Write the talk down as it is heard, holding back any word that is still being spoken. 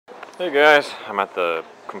Hey guys, I'm at the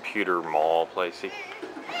computer mall place. I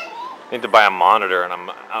need to buy a monitor, and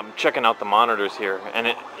I'm checking out the monitors here, and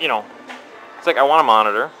it's like I want a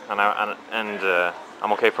monitor, and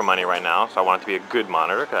I'm okay for money right now, so I want it to be a good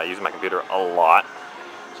monitor because I use my computer a lot.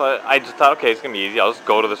 So I just thought, okay, it's gonna be easy. I'll just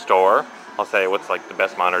go to the store. I'll say, what's like the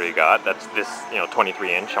best monitor you got? That's this,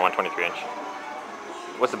 23 inch. I want 23 inch.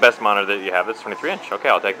 What's the best monitor that you have? That's 23 inch. Okay,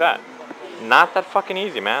 I'll take that. Not that fucking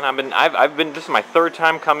easy, man. I've been. This is my third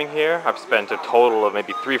time coming here. I've spent a total of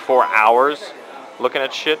maybe 3-4 hours looking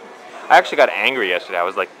at shit. I actually got angry yesterday. I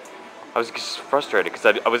was just frustrated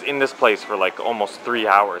because I was in this place for like almost 3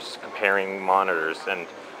 hours comparing monitors, and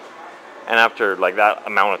after like that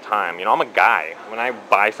amount of time, I'm a guy. When I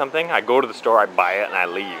buy something, I go to the store, I buy it, and I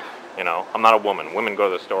leave. I'm not a woman. Women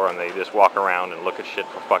go to the store and they just walk around and look at shit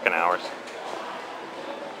for fucking hours.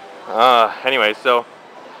 Anyway, so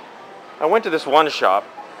I went to this one shop,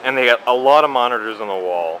 and they got a lot of monitors on the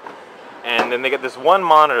wall, and then they got this one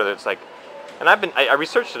monitor that's like, and I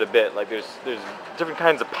researched it a bit. Like there's different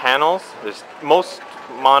kinds of panels. Most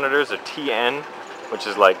monitors are TN, which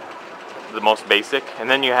is like the most basic, and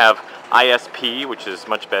then you have ISP, which is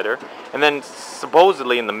much better, and then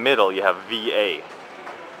supposedly in the middle you have VA.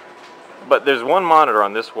 But there's one monitor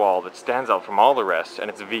on this wall that stands out from all the rest,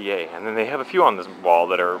 and it's VA. And then they have a few on this wall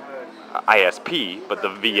that are ISP, but the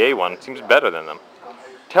VA one seems better than them.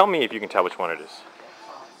 Tell me if you can tell which one it is.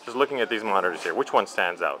 Just looking at these monitors here, which one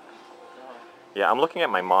stands out? Yeah, I'm looking at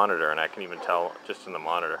my monitor, and I can even tell just in the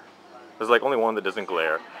monitor. There's like only one that doesn't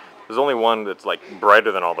glare. There's only one that's like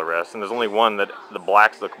brighter than all the rest, and there's only one that the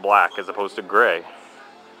blacks look black as opposed to gray.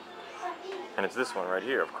 And it's this one right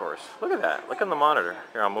here, of course. Look at that. Look on the monitor.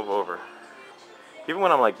 Here, I'll move over. Even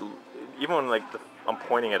when I'm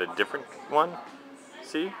pointing at a different one,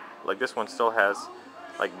 see? Like this one still has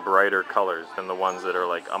like brighter colors than the ones that are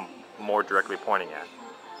like I'm more directly pointing at.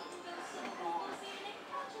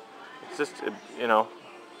 It's just, and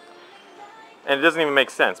it doesn't even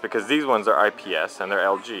make sense because these ones are IPS and they're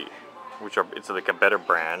LG, it's like a better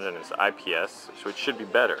brand, and it's IPS, so it should be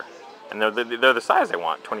better. And they're the size I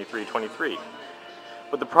want, 23.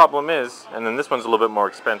 But the problem is, and then this one's a little bit more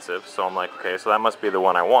expensive, so I'm like, okay, so that must be the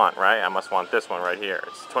one I want, right? I must want this one right here.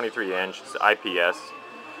 It's 23 inch, it's IPS.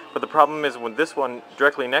 But the problem is with this one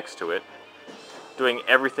directly next to it, doing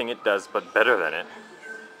everything it does but better than it,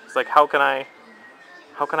 it's like, how can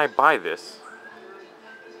I buy this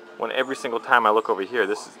when every single time I look over here,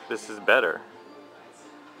 this is better?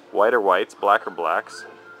 White are whites, black are blacks.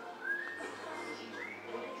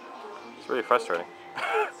 It's really frustrating.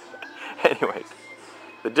 Anyways,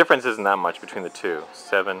 the difference isn't that much between the two.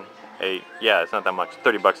 7, 8, yeah, it's not that much.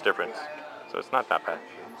 $30 difference, so it's not that bad.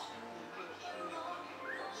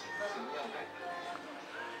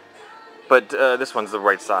 But this one's the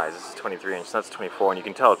right size. This is 23 inch. That's 24, and you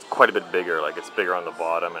can tell it's quite a bit bigger. Like it's bigger on the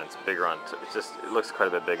bottom, and it's bigger on. It looks quite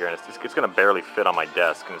a bit bigger, and it's going to barely fit on my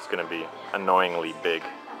desk, and it's going to be annoyingly big.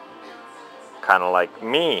 Kind of like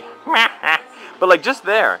me. But like just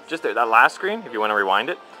there, that last screen, if you want to rewind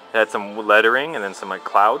it, it had some lettering and then some like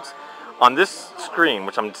clouds. On this screen,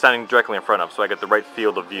 which I'm standing directly in front of, so I get the right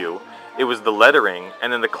field of view, it was the lettering,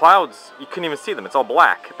 and then the clouds, you couldn't even see them, it's all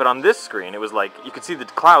black. But on this screen, it was like, you could see the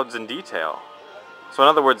clouds in detail. So in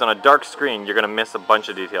other words, on a dark screen, you're going to miss a bunch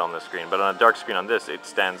of detail on the screen, but on a dark screen on this, it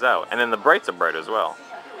stands out. And then the brights are bright as well.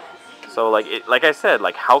 So like I said,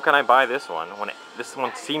 like how can I buy this one when this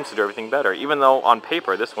one seems to do everything better? Even though on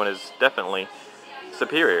paper, this one is definitely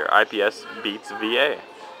superior. IPS beats VA.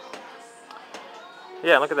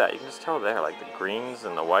 Yeah, look at that. You can just tell there, like the greens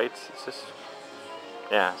and the whites. It's just,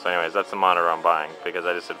 yeah. So anyways, that's the monitor I'm buying because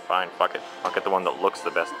I just said, fine, fuck it. I'll get the one that looks the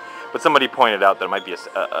best. But somebody pointed out that it might be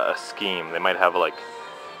a scheme. They might have like,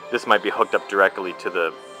 this might be hooked up directly to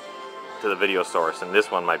the video source, and this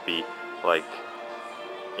one might be like,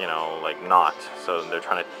 like not. So they're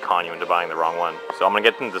trying to con you into buying the wrong one. So I'm gonna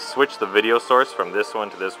get them to switch the video source from this one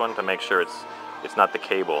to this one to make sure it's not the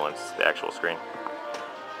cable, it's the actual screen.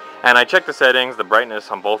 And I checked the settings. The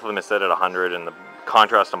brightness on both of them is set at 100, and the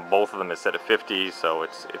contrast on both of them is set at 50, so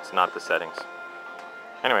it's not the settings.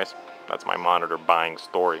 Anyways, that's my monitor buying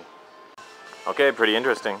story. Okay, pretty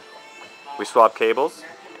interesting. We swapped cables,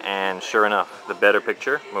 and sure enough, the better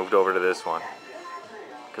picture moved over to this one.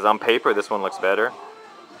 Because on paper, this one looks better,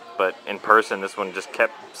 but in person, this one just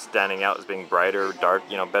kept standing out as being brighter, dark,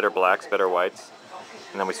 better blacks, better whites.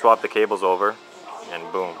 And then we swapped the cables over,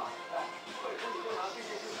 and boom.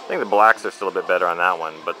 I think the blacks are still a bit better on that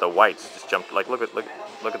one, but the whites just jumped. Like look at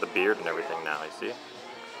the beard and everything now. You see?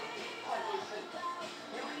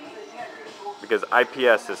 Because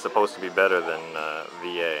IPS is supposed to be better than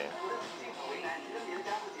VA,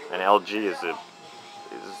 and LG is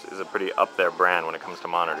is a pretty up there brand when it comes to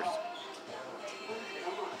monitors.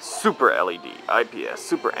 Super LED, IPS,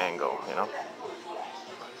 super angle, you know.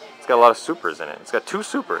 It's got a lot of supers in it. It's got two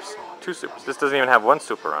supers. This doesn't even have one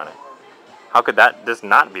super on it. How could this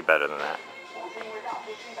not be better than that?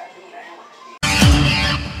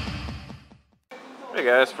 Hey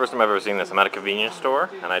guys, first time I've ever seen this. I'm at a convenience store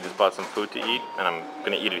and I just bought some food to eat, and I'm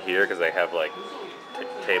gonna eat it here because they have like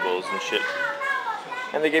tables and shit.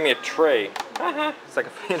 And they gave me a tray. It's like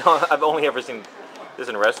I've only ever seen this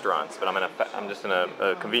in restaurants, but I'm just in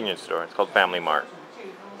a convenience store. It's called Family Mart.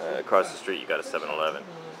 Across the street you got a 7-Eleven.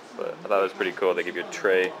 But I thought it was pretty cool. They give you a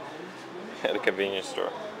tray at a convenience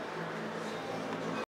store.